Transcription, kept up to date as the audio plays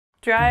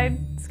Dried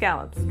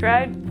scallops.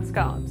 Dried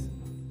scallops.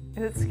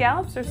 Is it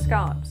scallops or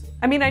scallops?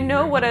 I mean, I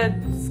know what a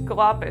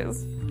scallop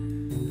is.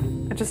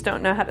 I just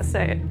don't know how to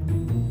say it.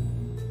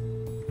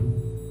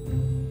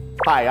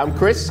 Hi, I'm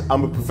Chris.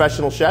 I'm a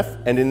professional chef,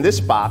 and in this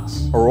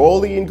box are all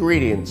the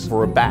ingredients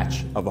for a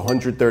batch of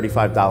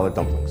 $135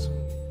 dumplings.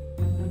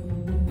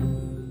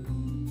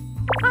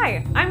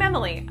 Hi, I'm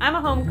Emily. I'm a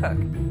home cook.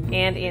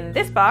 And in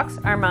this box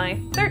are my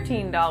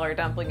 $13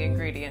 dumpling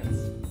ingredients.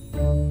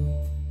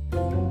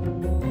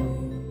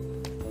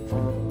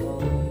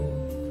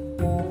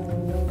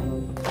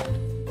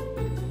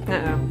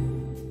 Uh-oh.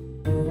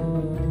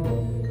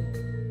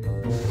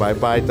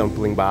 Bye-bye,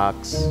 dumpling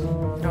box.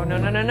 Oh, no,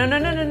 no, no, no, no, no,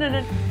 no, no,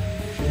 no.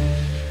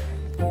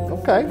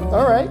 Okay,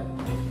 all right.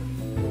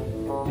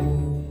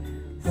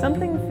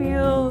 Something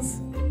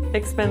feels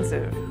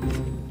expensive.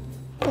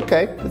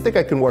 Okay, I think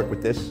I can work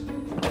with this.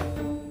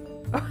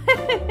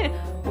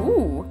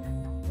 Ooh.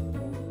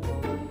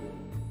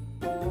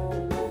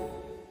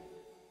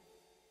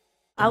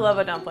 I love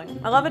a dumpling.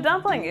 I love a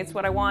dumpling. It's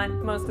what I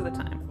want most of the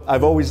time.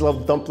 I've always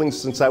loved dumplings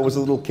since I was a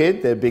little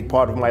kid. They're a big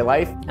part of my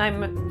life.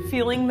 I'm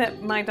feeling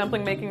that my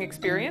dumpling making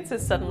experience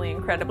is suddenly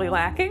incredibly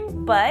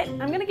lacking, but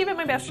I'm gonna give it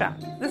my best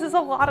shot. This is a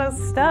lot of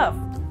stuff.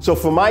 So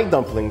for my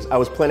dumplings, I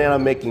was planning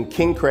on making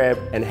king crab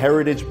and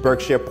heritage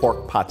Berkshire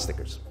pork pot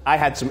stickers. I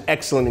had some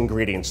excellent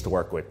ingredients to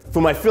work with.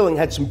 For my filling,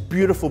 I had some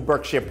beautiful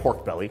Berkshire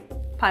pork belly.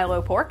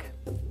 Pilo pork.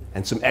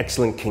 And some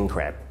excellent king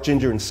crab.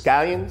 Ginger and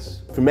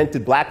scallions,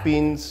 fermented black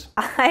beans.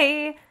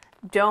 I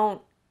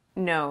don't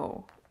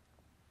know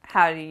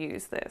how to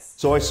use this.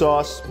 Soy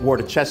sauce,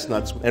 water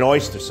chestnuts, and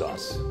oyster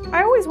sauce.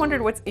 I always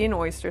wondered what's in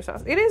oyster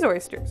sauce. It is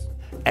oysters.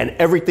 And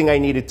everything I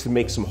needed to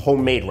make some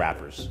homemade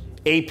wrappers.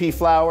 AP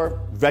flour,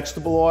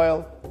 vegetable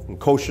oil, and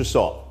kosher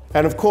salt.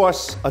 And of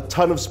course, a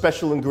ton of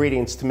special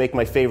ingredients to make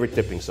my favorite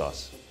dipping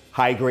sauce.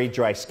 High-grade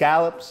dry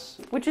scallops.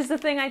 Which is the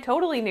thing I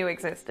totally knew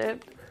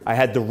existed. I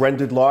had the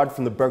rendered lard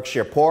from the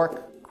Berkshire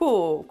pork.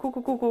 Cool, cool,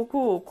 cool, cool, cool,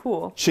 cool,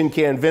 cool. Shin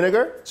can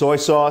vinegar, soy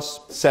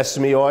sauce,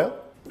 sesame oil,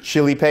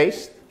 chili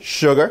paste,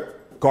 sugar,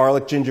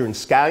 garlic, ginger, and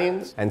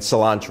scallions, and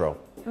cilantro.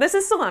 This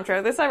is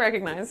cilantro. This I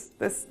recognize.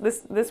 This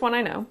one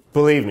I know.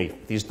 Believe me,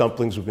 these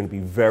dumplings are going to be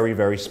very,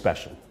 very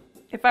special.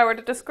 If I were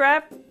to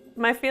describe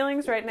my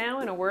feelings right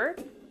now in a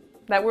word,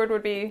 that word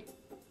would be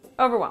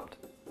overwhelmed.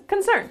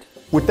 Concerned.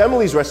 With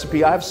Emily's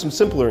recipe, I have some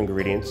simpler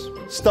ingredients.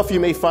 Stuff you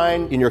may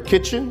find in your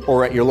kitchen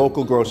or at your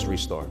local grocery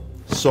store.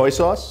 Soy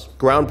sauce,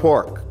 ground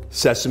pork,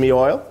 sesame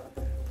oil,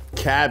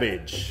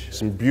 cabbage,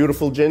 some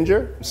beautiful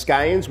ginger,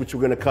 scallions, which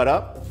we're going to cut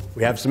up.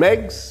 We have some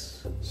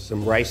eggs,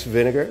 some rice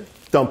vinegar,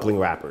 dumpling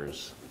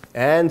wrappers,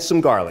 and some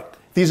garlic.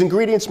 These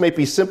ingredients may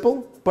be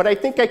simple, but I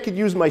think I could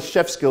use my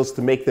chef skills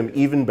to make them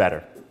even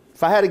better.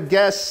 If I had to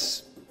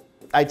guess,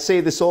 I'd say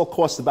this all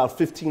cost about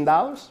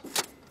 $15.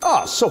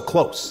 Oh, so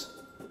close.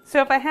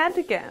 So if I had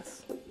to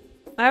guess,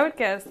 I would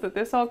guess that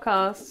this all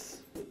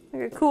costs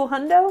like a cool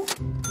hundo.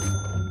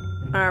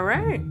 All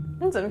right,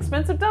 it's an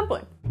expensive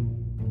dumpling.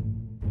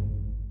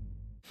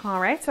 All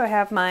right, so I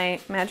have my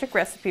magic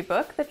recipe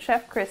book that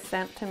Chef Chris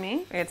sent to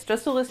me. It's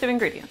just a list of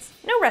ingredients,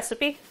 no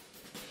recipe,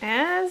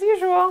 as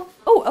usual.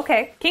 Oh,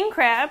 okay, king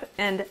crab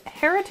and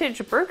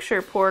heritage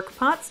Berkshire pork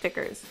pot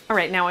stickers. All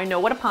right, now I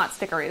know what a pot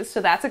sticker is, so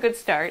that's a good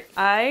start.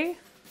 I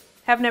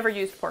have never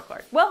used pork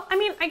lard. Well, I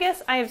mean, I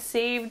guess I have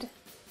saved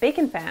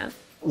bacon fat.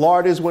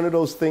 Lard is one of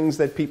those things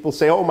that people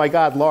say, oh my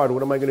God, lard,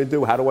 what am I going to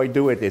do? How do I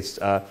do it? It's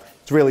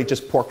really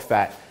just pork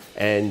fat.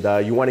 And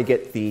you want to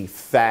get the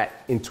fat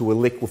into a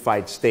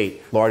liquefied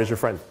state. Lard is your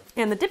friend.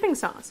 And the dipping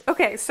sauce.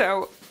 Okay,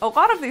 so a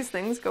lot of these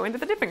things go into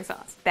the dipping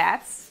sauce.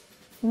 That's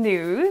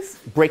news.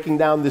 Breaking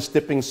down this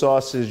dipping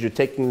sauce is you're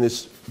taking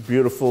this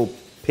beautiful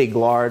pig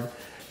lard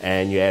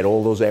and you add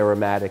all those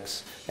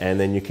aromatics, and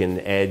then you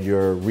can add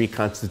your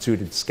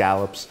reconstituted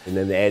scallops, and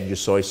then add your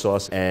soy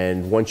sauce.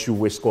 And once you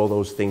whisk all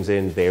those things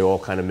in, they all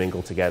kind of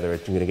mingle together. You're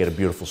going to get a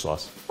beautiful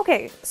sauce.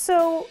 Okay,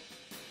 so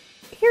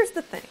here's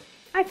the thing.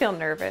 I feel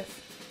nervous,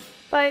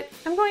 but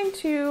I'm going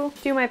to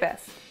do my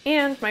best.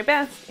 And my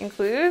best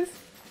includes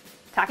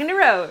talking to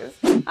Rose.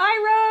 Hi,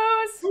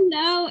 Rose.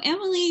 Hello,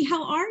 Emily.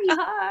 How are you?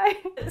 Hi.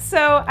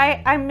 So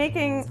I'm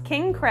making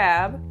king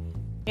crab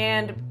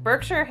and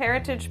Berkshire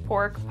heritage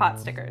pork pot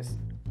stickers.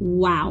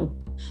 Wow.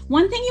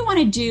 One thing you want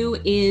to do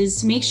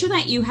is make sure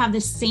that you have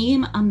the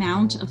same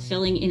amount of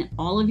filling in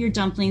all of your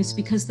dumplings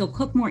because they'll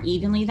cook more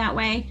evenly that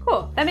way.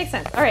 Cool, that makes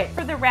sense. All right,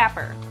 for the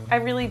wrapper, I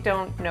really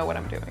don't know what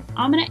I'm doing.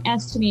 I'm going to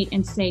estimate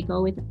and say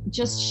go with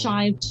just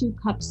shy of 2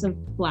 cups of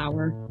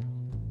flour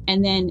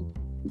and then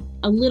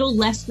a little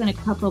less than a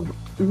cup of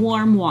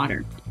warm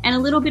water and a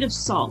little bit of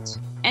salt.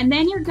 And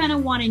then you're going to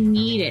want to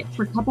knead it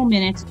for a couple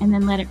minutes and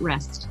then let it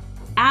rest.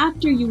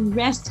 After you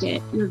rest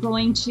it, you're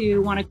going to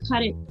want to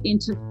cut it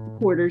into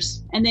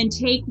quarters and then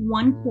take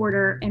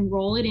 1/4 and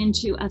roll it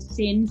into a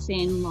thin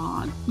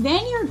log. Then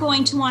you're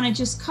going to want to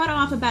just cut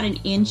off about 1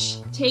 inch,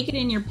 take it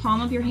in your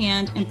palm of your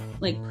hand and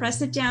like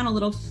press it down a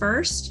little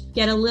first,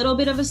 get a little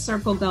bit of a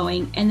circle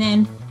going, and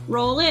then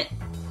roll it,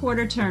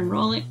 quarter turn,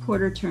 roll it,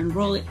 quarter turn,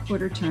 roll it,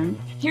 quarter turn.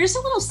 Here's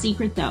a little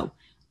secret though.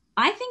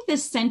 I think the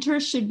center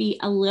should be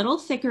a little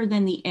thicker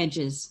than the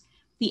edges.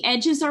 The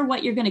edges are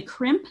what you're going to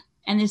crimp,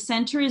 and the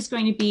center is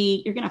going to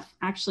be, you're going to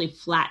actually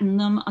flatten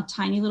them a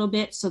tiny little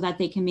bit so that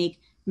they can make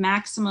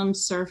maximum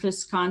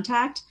surface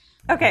contact.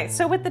 Okay,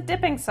 so with the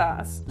dipping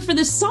sauce. For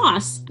the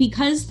sauce,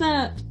 because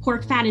the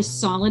pork fat is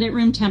solid at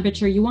room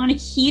temperature, you want to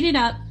heat it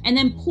up and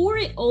then pour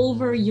it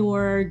over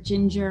your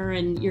ginger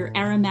and your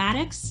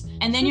aromatics.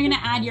 And then you're going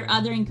to add your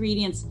other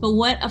ingredients. But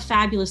what a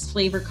fabulous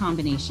flavor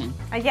combination.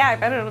 Yeah, I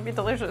bet it'll be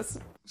delicious.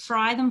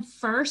 Fry them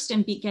first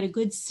and get a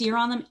good sear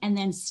on them and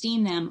then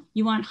steam them.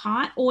 You want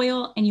hot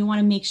oil and you want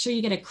to make sure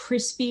you get a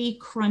crispy,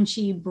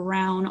 crunchy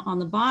brown on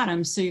the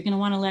bottom. So you're going to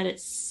want to let it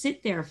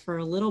sit there for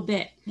a little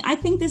bit. I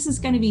think this is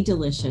going to be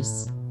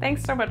delicious.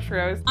 Thanks so much,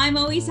 Rose. I'm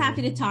always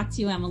happy to talk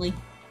to you, Emily.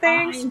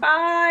 Thanks,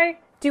 bye.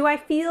 Do I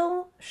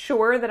feel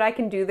sure that I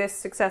can do this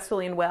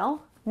successfully and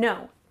well?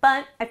 No,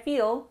 but I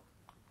feel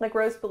like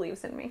Rose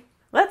believes in me.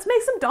 Let's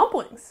make some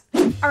dumplings.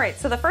 All right,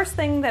 so the first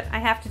thing that I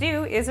have to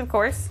do is, of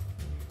course,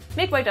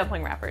 make my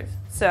dumpling wrappers.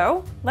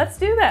 So let's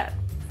do that.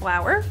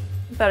 Flour,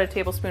 about a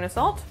tablespoon of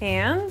salt,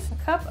 and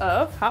a cup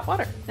of hot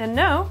water. And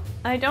no,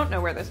 I don't know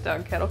where this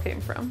dog kettle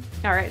came from.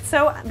 All right,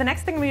 so the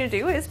next thing I'm gonna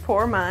do is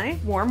pour my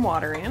warm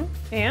water in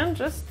and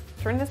just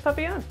turn this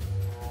puppy on.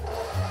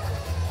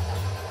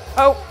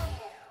 Oh,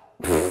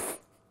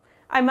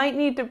 I might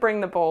need to bring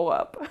the bowl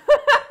up.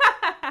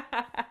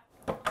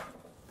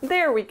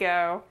 There we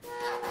go.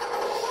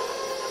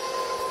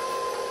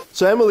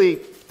 So Emily,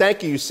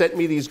 thank you. You sent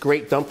me these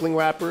great dumpling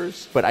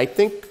wrappers, but I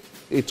think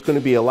it's going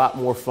to be a lot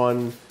more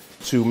fun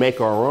to make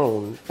our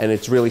own. And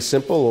it's really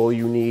simple. All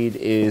you need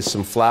is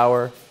some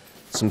flour,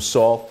 some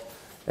salt,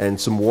 and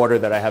some water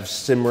that I have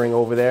simmering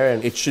over there.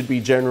 And it should be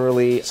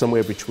generally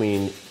somewhere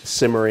between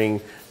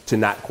simmering to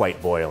not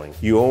quite boiling.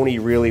 You only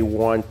really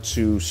want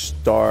to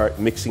start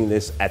mixing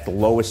this at the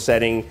lowest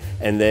setting,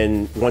 and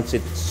then once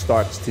it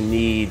starts to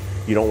knead,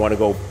 you don't want to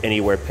go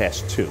anywhere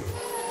past 2.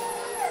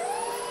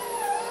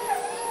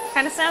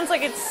 Kind of sounds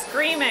like it's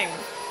screaming.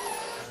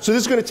 So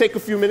this is going to take a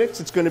few minutes.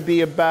 It's going to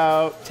be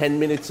about 10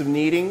 minutes of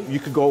kneading. You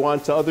could go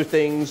on to other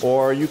things,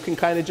 or you can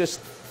kind of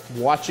just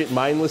watch it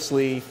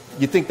mindlessly.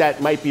 You think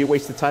that might be a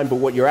waste of time, but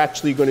what you're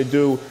actually going to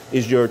do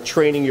is you're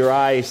training your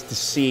eyes to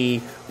see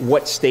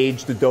what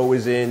stage the dough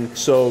is in.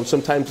 So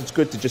sometimes it's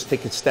good to just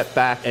take a step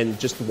back and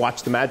just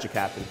watch the magic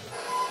happen.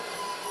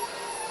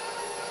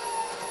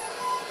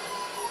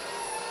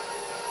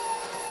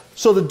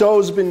 So the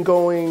dough's been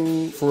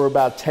going for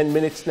about 10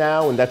 minutes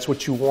now, and that's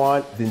what you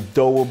want. The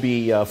dough will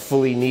be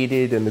fully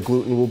kneaded and the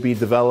gluten will be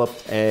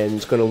developed, and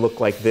it's going to look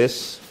like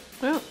this.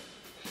 Yeah.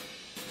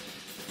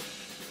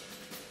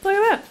 Look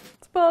at that.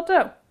 It's boiled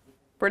dough.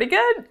 Pretty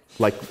good.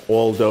 Like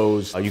all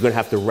doughs, you're going to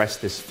have to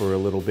rest this for a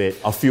little bit.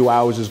 A few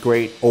hours is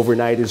great.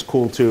 Overnight is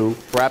cool too.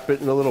 Wrap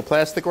it in a little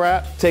plastic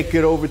wrap. Take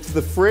it over to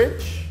the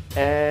fridge,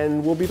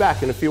 and we'll be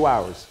back in a few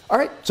hours. All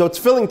right, so it's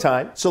filling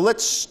time. So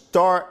let's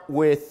start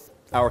with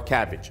our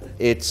cabbage.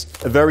 It's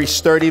a very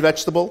sturdy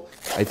vegetable.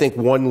 I think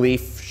 1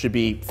 leaf should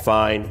be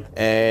fine.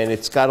 And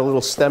it's got a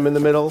little stem in the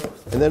middle.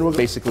 And then we're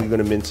basically going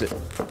to mince it.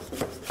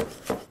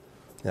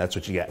 That's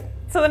what you get.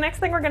 So the next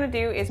thing we're going to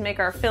do is make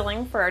our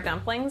filling for our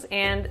dumplings.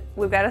 And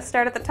we've got to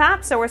start at the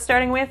top. So we're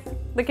starting with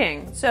the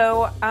king.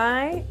 So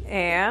I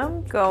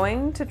am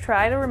going to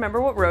try to remember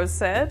what Rose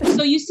said.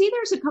 So you see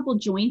there's a couple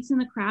joints in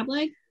the crab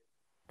leg?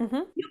 Mm-hmm.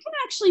 You can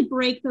actually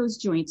break those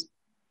joints.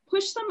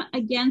 Push them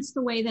against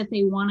the way that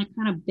they want to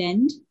kind of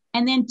bend.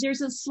 And then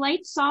there's a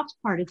slight soft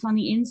part. It's on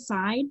the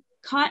inside.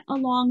 Cut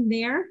along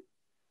there.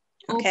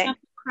 Okay. Open up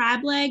the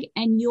crab leg,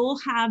 and you'll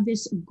have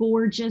this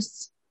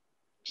gorgeous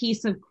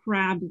piece of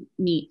crab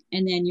meat.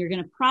 And then you're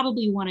going to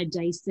probably want to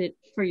dice it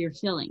for your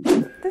filling.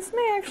 This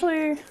may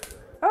actually...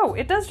 Oh,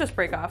 it does just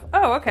break off.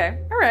 Oh,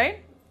 okay. All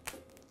right.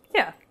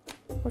 Yeah.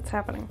 What's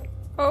happening?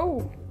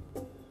 Oh.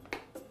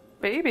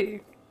 Baby.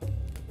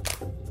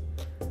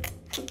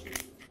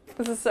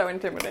 This is so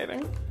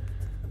intimidating.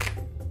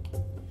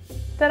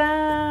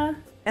 Ta-da!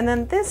 And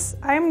then this,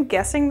 I'm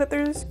guessing that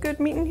there's good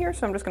meat in here,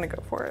 so I'm just gonna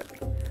go for it.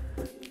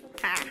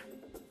 Ah,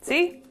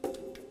 see?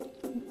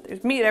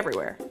 There's meat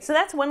everywhere. So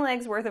that's 1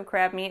 leg's worth of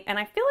crab meat, and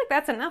I feel like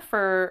that's enough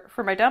for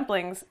my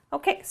dumplings.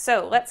 Okay,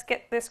 so let's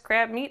get this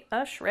crab meat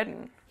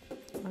a-shredding.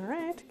 All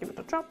right, give it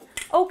a chop.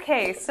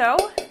 Okay, so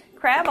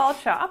crab all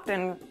chopped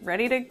and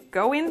ready to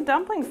go in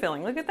dumpling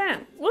filling. Look at that.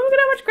 Look at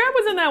how much crab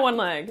was in that 1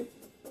 leg.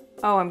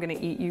 Oh, I'm gonna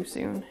eat you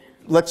soon.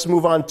 Let's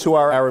move on to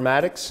our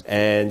aromatics,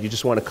 and you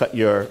just want to cut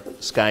your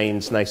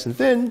skeins nice and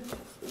thin.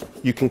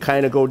 You can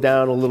kind of go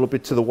down a little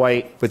bit to the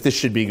white, but this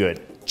should be good.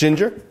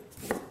 Ginger,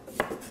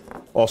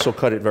 also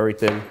cut it very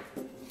thin.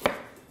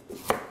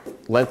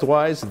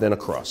 Lengthwise, and then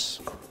across.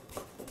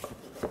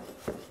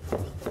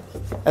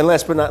 And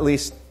last but not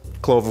least,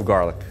 clove of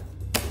garlic.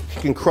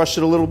 You can crush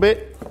it a little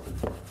bit.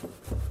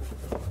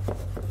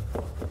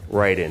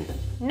 Right in.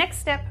 Next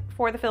step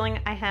for the filling,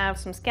 I have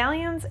some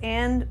scallions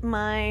and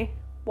my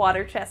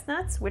water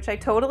chestnuts, which I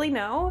totally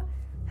know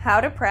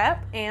how to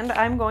prep, and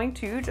I'm going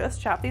to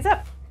just chop these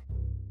up.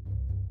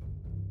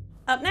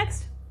 Up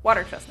next,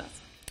 water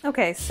chestnuts.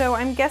 Okay, so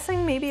I'm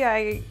guessing maybe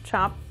I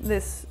chop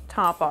this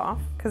top off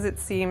because it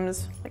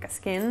seems like a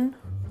skin.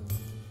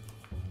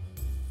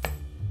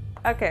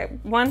 Okay,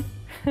 one.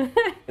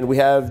 And we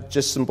have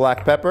just some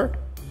black pepper.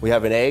 We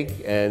have an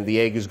egg, and the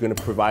egg is going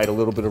to provide a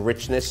little bit of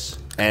richness,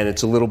 and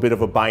it's a little bit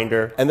of a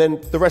binder. And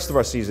then the rest of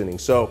our seasoning.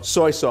 So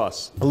soy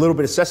sauce, a little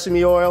bit of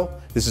sesame oil.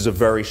 This is a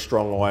very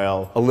strong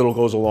oil. A little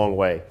goes a long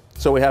way.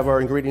 So we have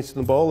our ingredients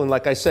in the bowl, and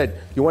like I said,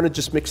 you want to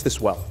just mix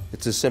this well.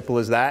 It's as simple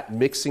as that.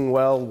 Mixing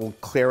well will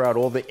clear out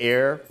all the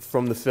air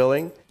from the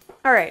filling.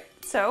 All right,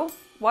 so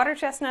water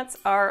chestnuts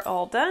are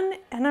all done,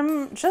 and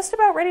I'm just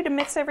about ready to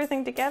mix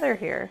everything together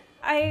here.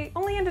 I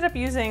only ended up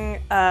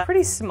using a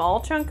pretty small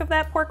chunk of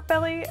that pork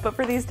belly, but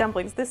for these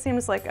dumplings, this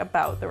seems like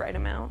about the right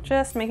amount.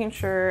 Just making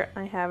sure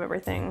I have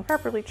everything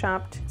properly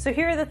chopped. So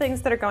here are the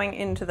things that are going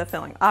into the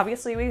filling.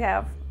 Obviously, we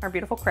have our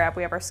beautiful crab,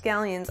 we have our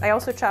scallions. I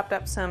also chopped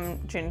up some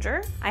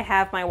ginger. I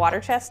have my water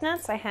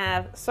chestnuts. I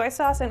have soy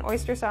sauce and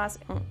oyster sauce.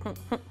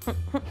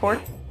 Pork.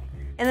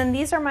 And then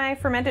these are my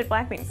fermented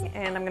black beans,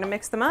 and I'm gonna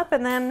mix them up,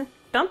 and then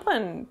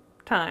dumpling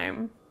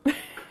time.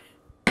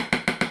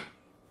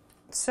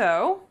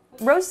 So,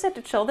 Rose said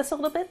to chill this a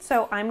little bit,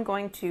 so I'm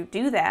going to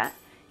do that.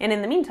 And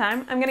in the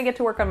meantime, I'm gonna get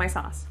to work on my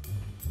sauce.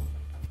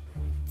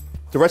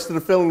 The rest of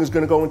the filling is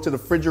going to go into the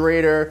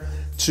refrigerator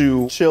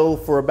to chill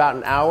for about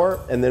an hour,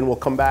 and then we'll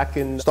come back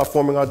and start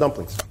forming our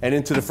dumplings. And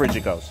into the fridge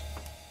it goes.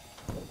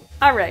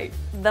 All right,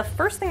 the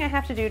first thing I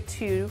have to do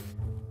to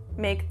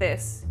make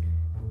this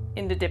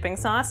into dipping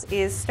sauce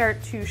is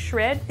start to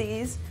shred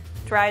these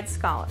dried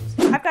scallops.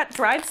 I've got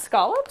dried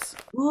scallops.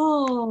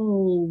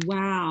 Oh,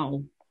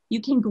 wow.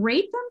 You can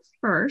grate them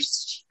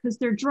first because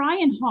they're dry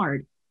and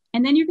hard.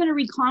 And then you're going to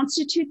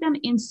reconstitute them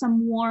in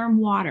some warm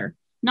water,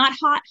 not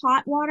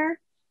hot water.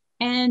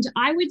 And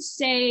I would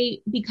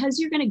say because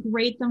you're going to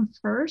grate them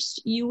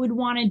first, you would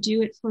want to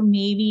do it for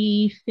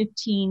maybe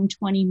 15,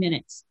 20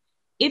 minutes.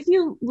 If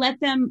you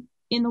let them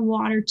in the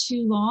water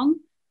too long,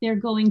 they're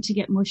going to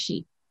get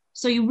mushy.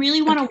 So you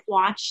really want to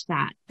watch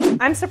that.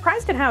 I'm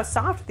surprised at how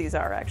soft these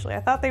are, actually. I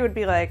thought they would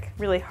be like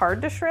really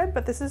hard to shred,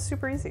 but this is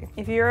super easy.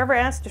 If you're ever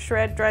asked to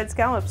shred dried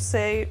scallops,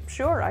 say,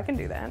 sure, I can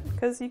do that,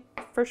 because you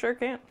for sure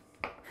can.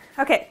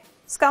 Okay,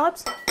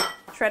 scallops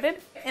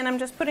shredded, and I'm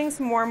just putting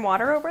some warm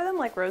water over them,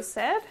 like Rose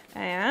said,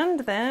 and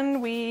then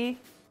we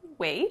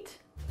wait.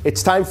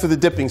 It's time for the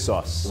dipping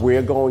sauce.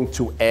 We're going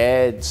to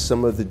add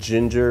some of the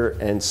ginger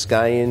and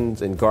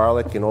scallions and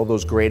garlic and all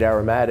those great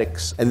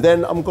aromatics. And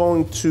then I'm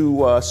going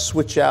to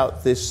switch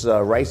out this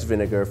rice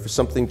vinegar for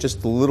something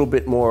just a little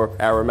bit more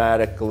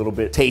aromatic, a little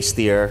bit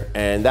tastier.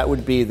 And that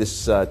would be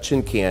this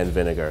chincan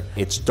vinegar.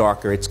 It's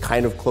darker. It's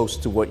kind of close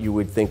to what you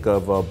would think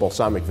of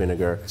balsamic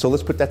vinegar. So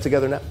let's put that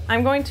together now.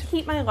 I'm going to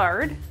heat my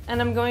lard, and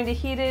I'm going to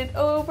heat it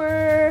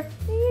over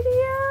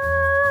medium.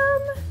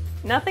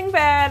 Nothing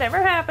bad ever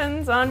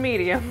happens on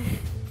medium.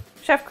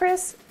 Chef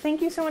Chris,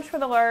 thank you so much for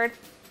the lard.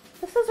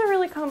 This is a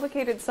really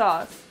complicated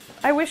sauce.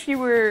 I wish you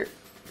were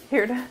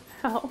here to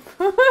help.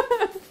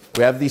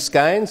 We have these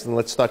scallions, and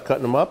let's start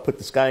cutting them up. Put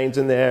the scallions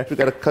in there. We've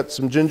got to cut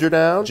some ginger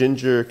down.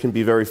 Ginger can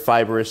be very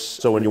fibrous,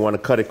 so when you want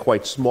to cut it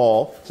quite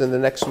small. So then the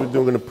next we're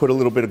going to put a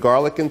little bit of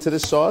garlic into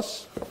this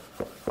sauce.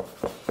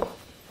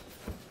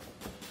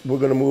 We're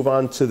going to move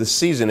on to the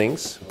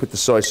seasonings. Put the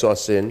soy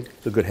sauce in,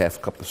 a good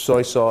half cup of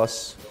soy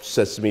sauce,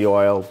 sesame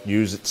oil,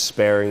 use it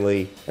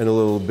sparingly, and a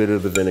little bit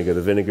of the vinegar.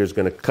 The vinegar is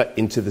going to cut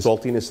into the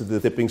saltiness of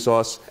the dipping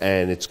sauce,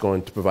 and it's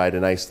going to provide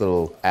a nice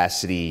little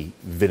acidy,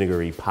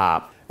 vinegary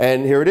pop.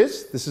 And here it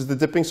is. This is the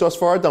dipping sauce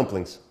for our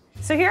dumplings.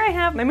 So here I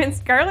have my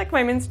minced garlic,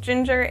 my minced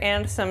ginger,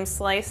 and some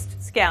sliced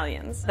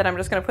scallions that I'm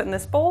just going to put in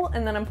this bowl,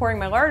 and then I'm pouring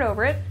my lard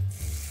over it.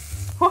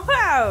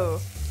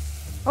 Wow!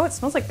 Oh, it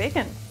smells like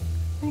bacon.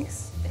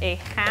 Nice. A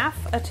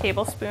half a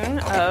tablespoon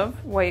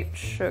of white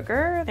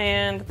sugar,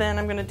 and then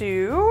I'm gonna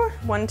do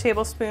 1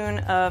 tablespoon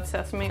of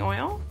sesame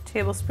oil,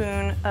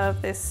 tablespoon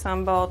of this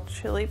sambal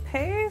chili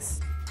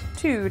paste,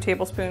 2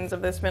 tablespoons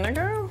of this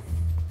vinegar.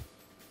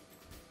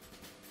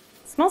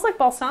 It smells like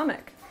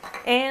balsamic,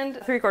 and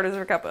 3/4 of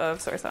a cup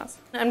of soy sauce.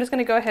 I'm just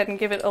gonna go ahead and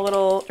give it a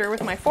little stir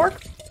with my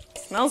fork.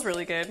 It smells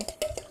really good.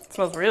 It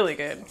smells really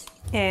good.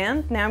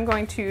 And now I'm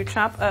going to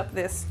chop up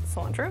this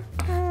cilantro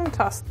and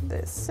toss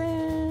this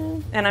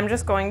in. And I'm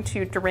just going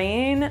to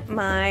drain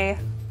my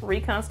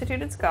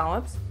reconstituted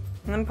scallops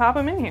and then pop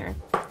them in here.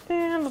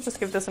 And we'll just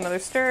give this another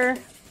stir.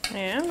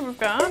 And we've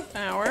got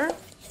our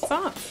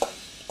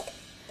sauce.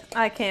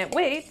 I can't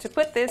wait to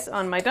put this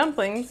on my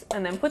dumplings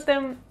and then put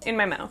them in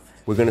my mouth.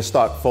 We're going to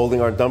start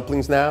folding our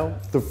dumplings now.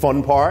 The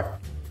fun part.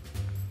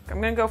 I'm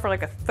gonna go for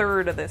like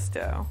 1/3 of this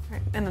dough. Right.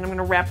 And then I'm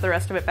gonna wrap the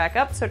rest of it back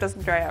up so it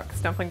doesn't dry out, because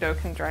dumpling dough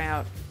can dry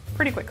out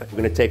pretty quickly. We're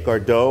gonna take our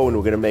dough and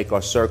we're gonna make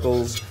our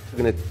circles. We're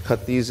gonna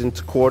cut these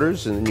into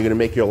quarters, and then you're gonna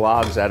make your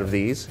logs out of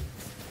these.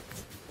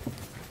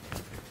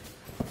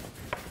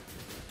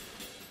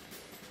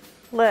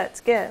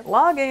 Let's get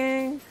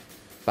logging.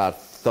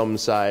 About thumb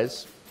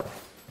size.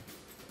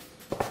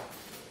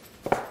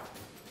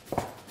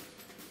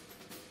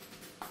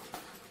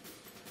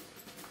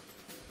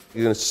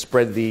 You're going to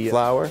spread the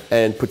flour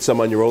and put some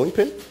on your rolling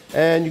pin.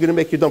 And you're going to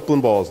make your dumpling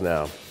balls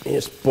now. You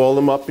just ball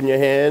them up in your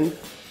hand.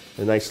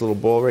 a nice little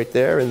ball right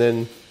there, and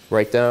then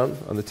right down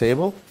on the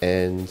table,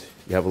 and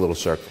you have a little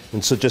circle.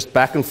 And so just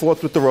back and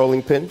forth with the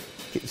rolling pin.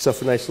 Get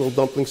yourself a nice little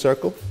dumpling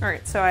circle. All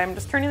right, so I'm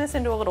just turning this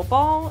into a little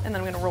ball, and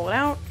then I'm gonna roll it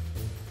out.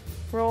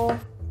 Roll,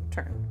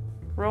 turn,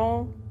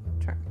 roll,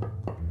 turn.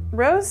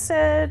 Rose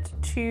said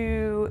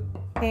to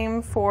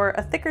aim for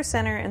a thicker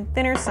center and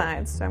thinner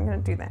sides, so I'm gonna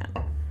do that.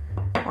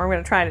 Or I'm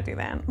gonna try to do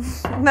that.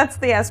 That's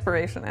the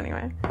aspiration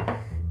anyway.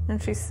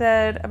 And she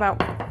said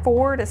about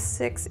 4 to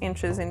 6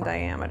 inches in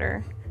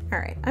diameter. All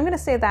right, I'm gonna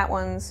say that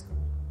one's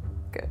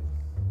good.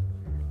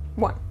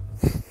 1.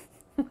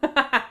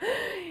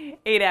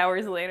 8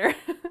 hours later.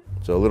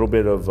 So a little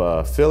bit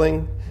of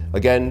filling.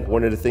 Again,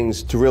 one of the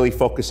things to really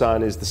focus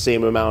on is the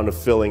same amount of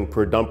filling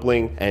per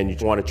dumpling, and you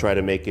want to try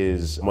to make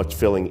as much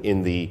filling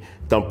in the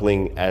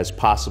dumpling as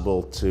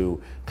possible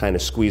to kind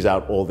of squeeze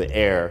out all the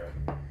air.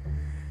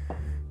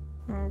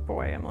 Oh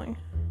boy, Emily.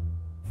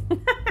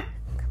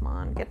 Come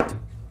on,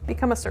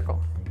 become a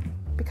circle.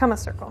 Become a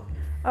circle.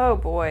 Oh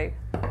boy.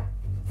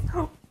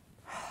 Oh.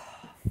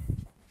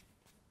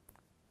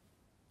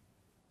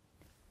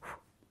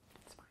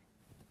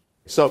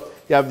 So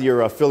you have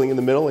your filling in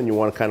the middle, and you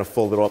want to kind of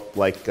fold it up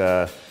like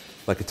a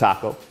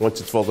taco. Once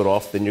it's folded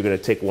off, then you're going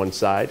to take one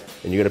side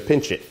and you're going to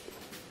pinch it.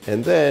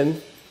 And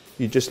then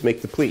you just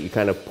make the pleat. You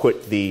kind of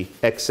put the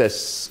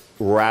excess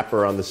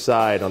wrapper on the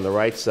side, on the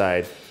right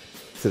side,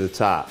 to the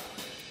top.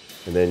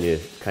 And then you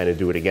kind of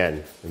do it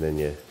again. And then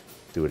you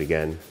do it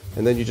again.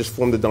 And then you just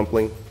form the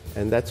dumpling.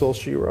 And that's all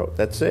she wrote.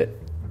 That's it.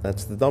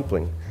 That's the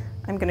dumpling.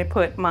 I'm going to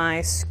put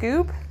my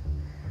scoop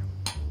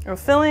of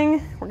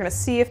filling. We're gonna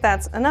see if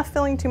that's enough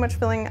filling, too much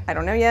filling, I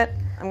don't know yet.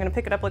 I'm gonna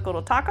pick it up like a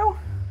little taco.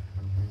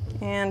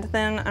 And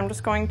then I'm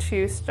just going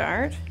to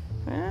start.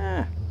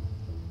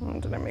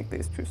 Did I make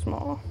these too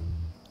small?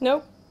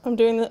 Nope, I'm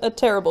doing a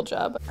terrible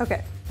job.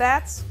 Okay,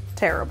 that's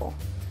terrible.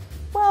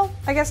 Well,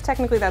 I guess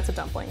technically that's a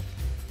dumpling.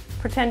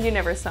 Pretend you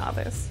never saw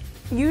this.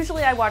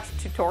 Usually I watch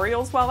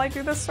tutorials while I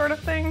do this sort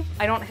of thing.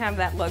 I don't have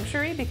that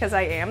luxury because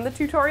I am the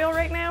tutorial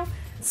right now.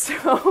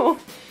 So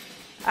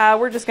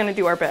we're just gonna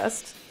do our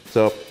best.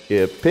 So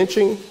you're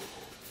pinching,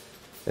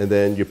 and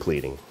then you're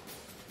pleating.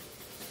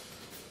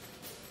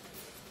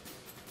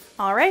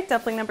 All right,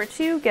 dumpling number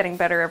 2, getting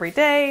better every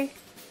day.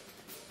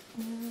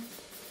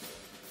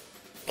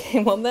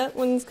 Okay, well that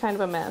one's kind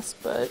of a mess,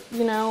 but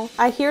you know,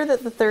 I hear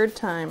that the 3rd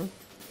time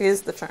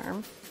is the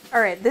charm.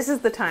 All right, this is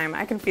the time,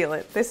 I can feel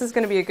it. This is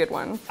gonna be a good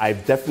one.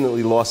 I've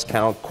definitely lost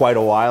count quite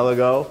a while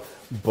ago,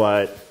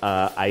 but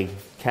I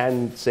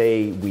can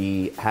say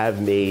we have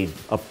made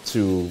up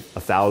to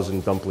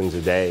 1,000 dumplings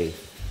a day.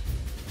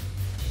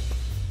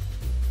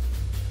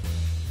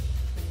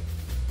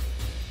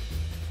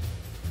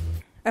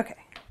 Okay,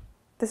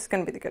 this is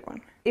gonna be the good one.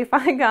 If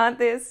I got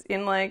this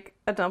in like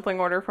a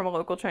dumpling order from a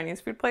local Chinese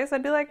food place,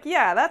 I'd be like,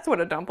 yeah, that's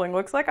what a dumpling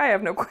looks like. I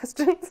have no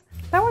questions.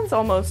 That one's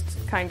almost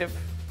kind of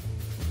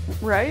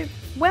right.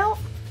 Well,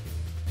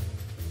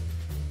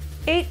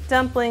 8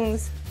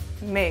 dumplings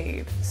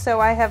made. So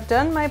I have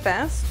done my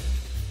best.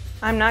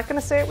 I'm not gonna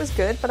say it was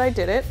good, but I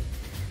did it.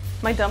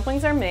 My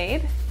dumplings are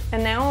made,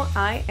 and now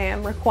I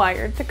am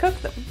required to cook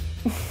them.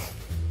 I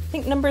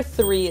think number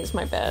 3 is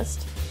my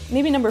best.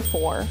 Maybe number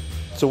 4.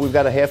 So we've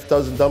got a half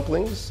dozen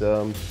dumplings.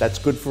 That's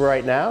good for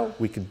right now.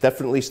 We could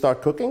definitely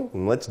start cooking,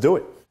 and let's do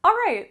it. All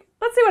right,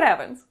 let's see what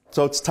happens.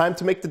 So it's time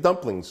to make the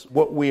dumplings.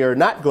 What we are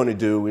not going to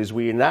do is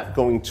we are not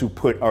going to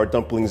put our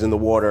dumplings in the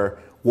water,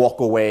 walk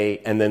away,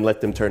 and then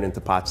let them turn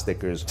into pot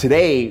stickers.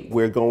 Today,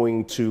 we're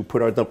going to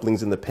put our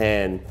dumplings in the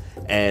pan,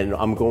 and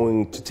I'm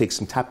going to take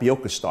some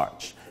tapioca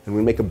starch, and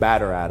we make a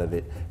batter out of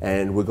it,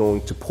 and we're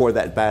going to pour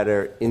that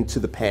batter into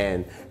the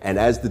pan, and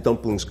as the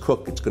dumplings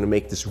cook, it's going to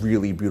make this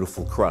really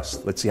beautiful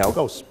crust. Let's see how it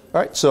goes.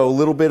 All right, so a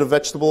little bit of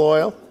vegetable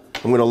oil.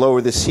 I'm going to lower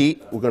this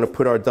heat. We're going to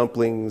put our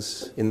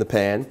dumplings in the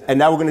pan. And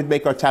now we're going to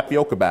make our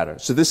tapioca batter.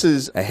 So this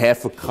is a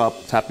half a cup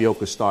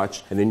tapioca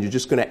starch, and then you're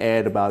just going to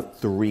add about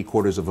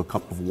 3/4 of a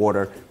cup of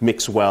water,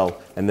 mix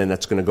well, and then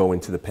that's going to go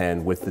into the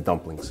pan with the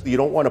dumplings. You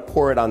don't want to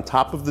pour it on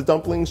top of the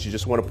dumplings. You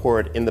just want to pour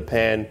it in the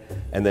pan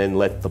and then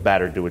let the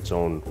batter do its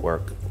own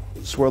work.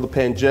 Swirl the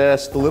pan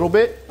just a little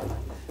bit,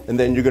 and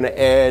then you're going to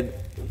add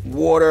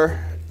water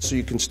so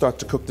you can start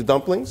to cook the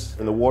dumplings.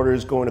 And the water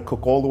is going to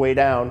cook all the way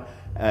down,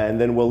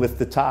 and then we'll lift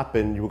the top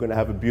and you're gonna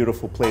have a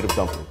beautiful plate of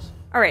dumplings.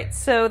 All right,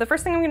 so the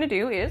first thing I'm gonna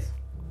do is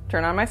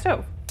turn on my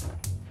stove.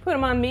 Put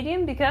them on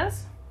medium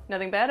because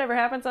nothing bad ever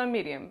happens on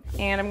medium.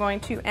 And I'm going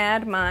to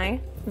add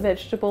my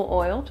vegetable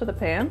oil to the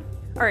pan.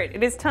 All right,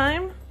 it is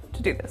time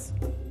to do this.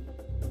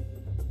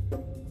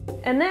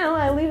 And now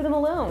I leave them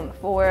alone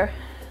for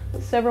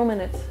several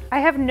minutes. I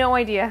have no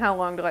idea how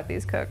long to let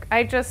these cook.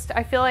 I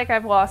feel like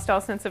I've lost all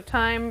sense of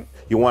time.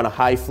 You want a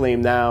high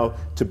flame now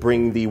to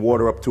bring the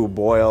water up to a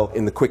boil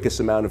in the quickest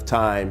amount of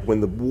time. When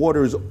the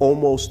water is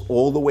almost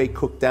all the way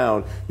cooked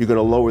down, you're going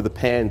to lower the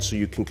pan so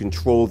you can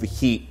control the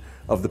heat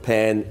of the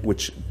pan,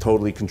 which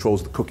totally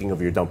controls the cooking of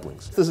your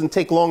dumplings. It doesn't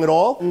take long at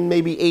all,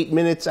 maybe 8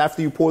 minutes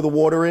after you pour the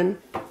water in.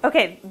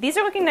 Okay, these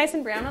are looking nice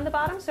and brown on the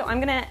bottom, so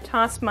I'm gonna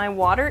toss my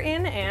water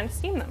in and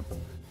steam them.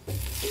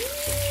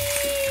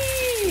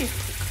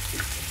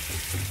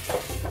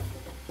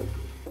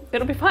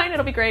 It'll be fine,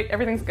 it'll be great,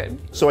 everything's good.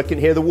 So I can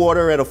hear the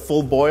water at a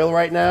full boil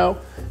right now.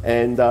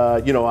 And,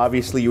 you know,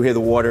 obviously you hear the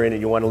water in it,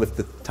 you want to lift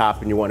the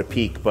top and you want to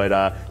peek,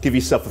 but give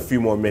yourself a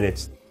few more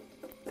minutes.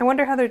 I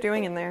wonder how they're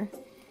doing in there.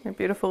 My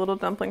beautiful little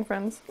dumpling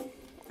friends.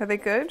 Are they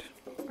good?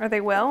 Are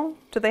they well?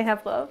 Do they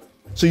have love?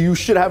 So you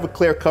should have a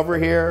clear cover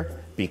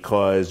here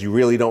because you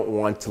really don't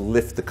want to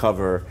lift the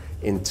cover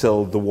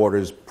until the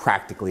water's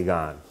practically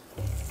gone.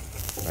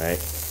 All right?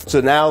 So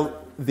now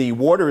the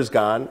water is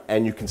gone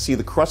and you can see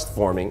the crust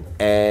forming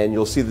and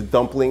you'll see the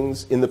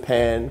dumplings in the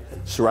pan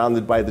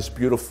surrounded by this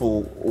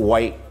beautiful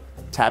white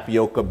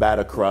tapioca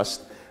batter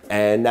crust.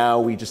 And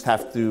now we just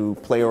have to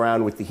play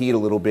around with the heat a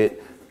little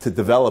bit to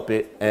develop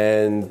it,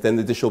 and then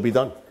the dish will be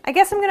done. I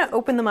guess I'm gonna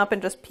open them up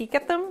and just peek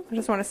at them. I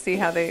just wanna see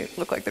how they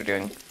look like they're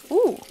doing.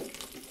 Ooh,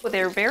 well,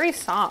 they're very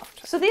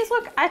soft. So these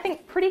look, I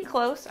think, pretty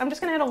close. I'm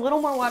just gonna add a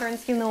little more water and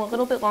steam them a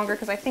little bit longer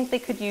because I think they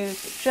could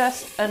use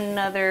just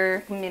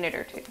another minute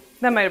or two.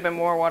 That might have been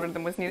more water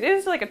than was needed. It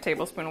is like a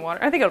tablespoon of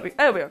water. I think it'll be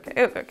okay,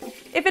 it'll be okay.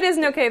 If it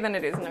isn't okay, then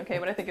it isn't okay,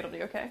 but I think it'll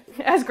be okay.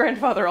 As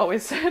grandfather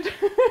always said.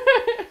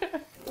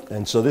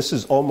 And so this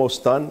is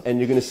almost done, and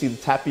you're gonna see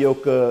the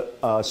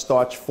tapioca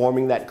starch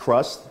forming that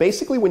crust.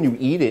 Basically, when you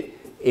eat it,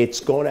 it's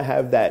going to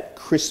have that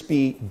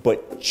crispy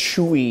but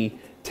chewy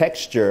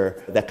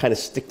texture that kind of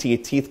stick to your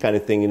teeth kind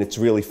of thing, and it's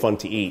really fun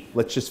to eat.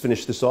 Let's just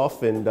finish this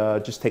off and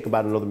just take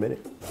about another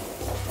minute.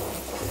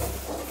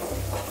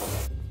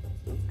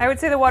 I would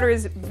say the water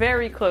is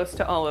very close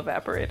to all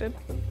evaporated.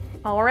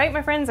 All right,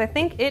 my friends, I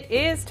think it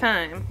is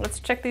time. Let's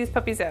check these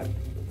puppies out.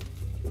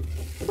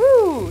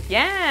 Woo,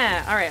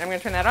 yeah. All right, I'm gonna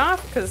turn that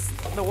off because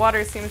the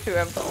water seems to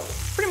have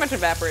pretty much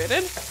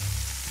evaporated.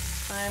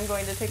 I'm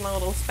going to take my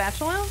little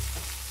spatula.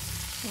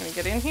 I'm gonna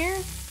get in here.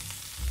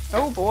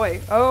 Oh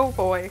boy, oh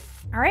boy.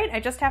 All right, I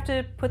just have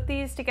to put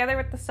these together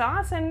with the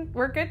sauce and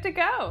we're good to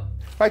go. All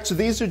right, so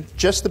these are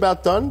just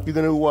about done. You're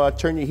gonna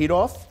turn your heat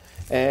off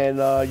and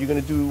you're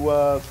gonna do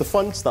the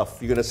fun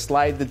stuff. You're gonna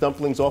slide the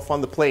dumplings off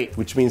on the plate,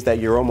 which means that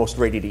you're almost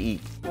ready to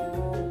eat.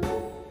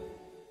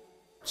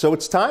 So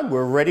it's time,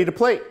 we're ready to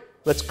plate.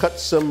 Let's cut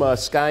some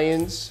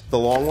scallions the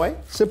long way,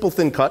 simple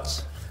thin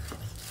cuts,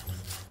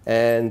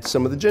 and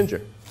some of the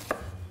ginger.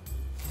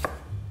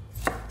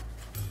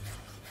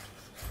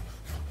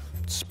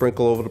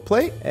 Sprinkle over the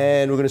plate,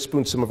 and we're gonna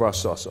spoon some of our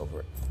sauce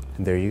over it.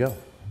 And there you go.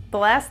 The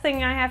last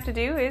thing I have to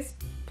do is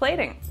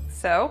plating.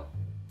 So,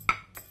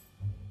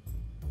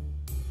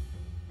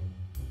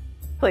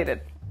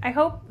 plated. I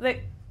hope that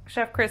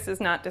Chef Chris is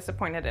not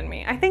disappointed in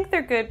me. I think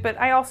they're good, but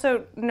I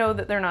also know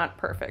that they're not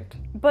perfect.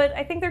 But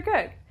I think they're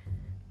good.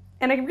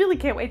 And I really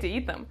can't wait to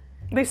eat them.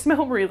 They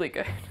smell really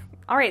good.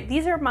 All right,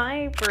 these are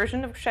my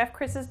version of Chef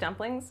Chris's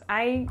dumplings.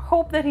 I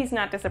hope that he's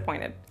not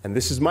disappointed. And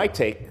this is my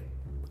take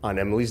on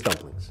Emily's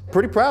dumplings.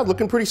 Pretty proud,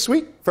 looking pretty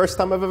sweet. First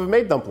time I've ever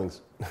made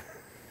dumplings.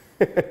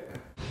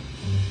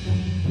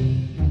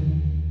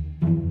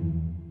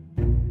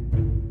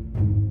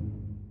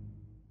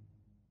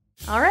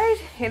 All right,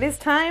 it is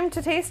time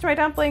to taste my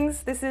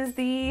dumplings. This is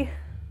the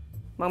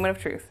moment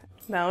of truth.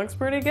 That looks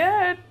pretty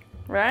good,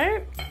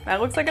 right?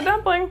 That looks like a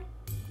dumpling.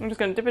 I'm just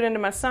gonna dip it into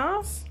my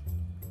sauce.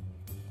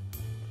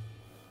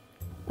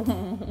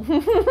 I'm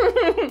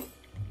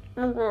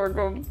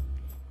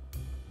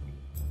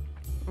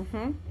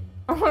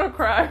gonna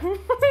cry.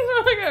 It's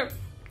really good.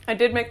 I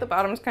did make the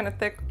bottoms kind of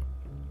thick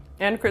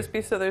and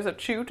crispy, so there's a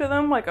chew to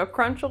them, like a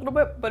crunch a little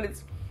bit, but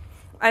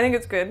I think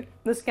it's good.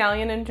 The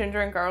scallion and ginger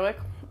and garlic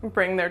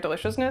bring their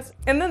deliciousness.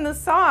 And then the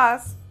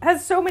sauce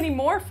has so many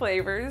more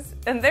flavors,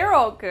 and they're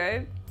all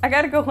good. I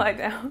gotta go lie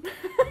down.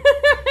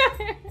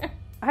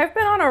 I've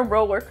been on a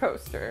roller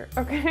coaster,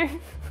 okay?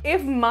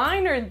 If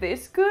mine are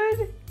this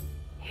good,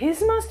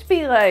 his must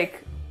be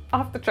like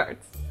off the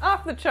charts,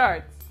 off the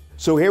charts.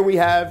 So here we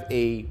have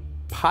a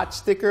pot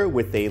sticker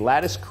with a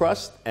lattice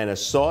crust and a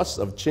sauce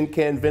of tin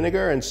can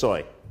vinegar and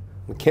soy.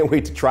 I can't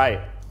wait to try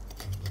it.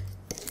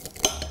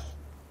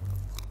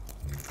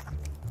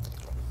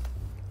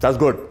 That's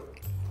good.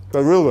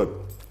 That's real good.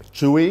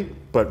 Chewy,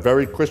 but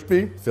very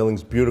crispy.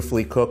 Filling's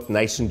beautifully cooked,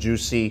 nice and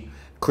juicy,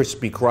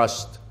 crispy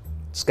crust.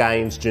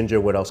 Scallions, ginger,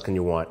 what else can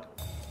you want?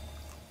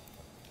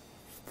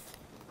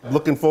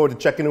 Looking forward to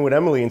checking in with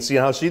Emily and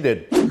seeing how she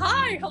did.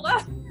 Hi, hello.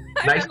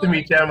 Nice to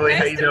meet you, Emily. Nice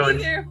How you to doing?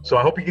 meet you. So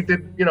I hope you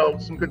did,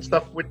 some good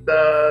stuff with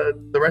the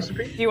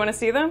recipe. Do you want to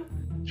see them?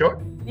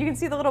 Sure. You can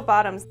see the little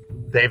bottoms.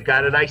 They've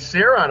got a nice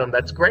sear on them.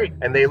 That's great.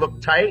 And they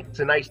look tight. It's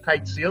a nice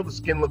tight seal. The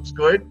skin looks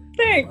good.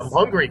 Thanks. I'm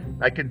hungry.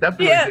 I could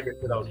definitely dig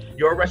into those.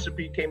 Your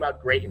recipe came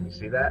out great. And you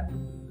see that?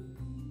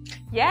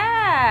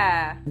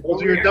 Yeah.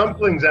 Those are your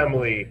dumplings,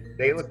 Emily.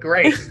 They look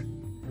great.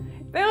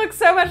 They look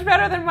so much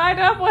better than my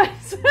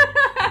dumplings.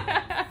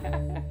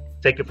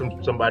 Take it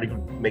from somebody who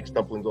makes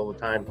dumplings all the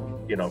time.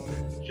 You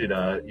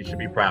should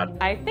be proud.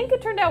 I think it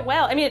turned out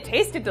well. I mean, it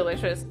tasted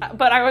delicious,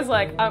 but I was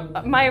like,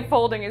 my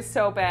folding is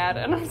so bad,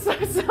 and I'm so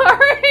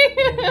sorry.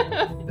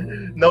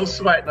 No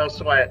sweat, no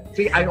sweat.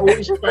 See, I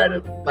always try to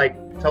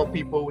tell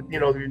people, you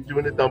know, you're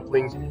doing the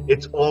dumplings.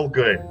 It's all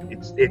good.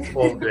 It's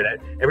all good.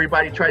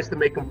 Everybody tries to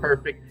make them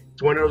perfect.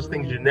 It's one of those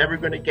things you're never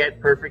going to get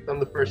perfect on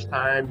the first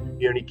time.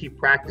 You know, you keep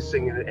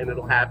practicing and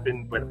it'll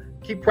happen. But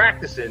keep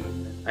practicing.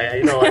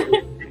 You know,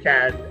 you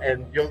can,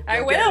 and you'll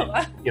I will.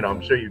 You know,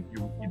 I'm sure you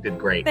did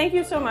great. Thank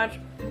you so much.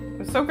 It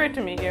was so great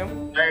to meet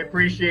you. I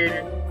appreciate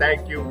it.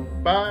 Thank you.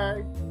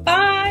 Bye.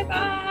 Bye.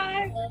 Bye.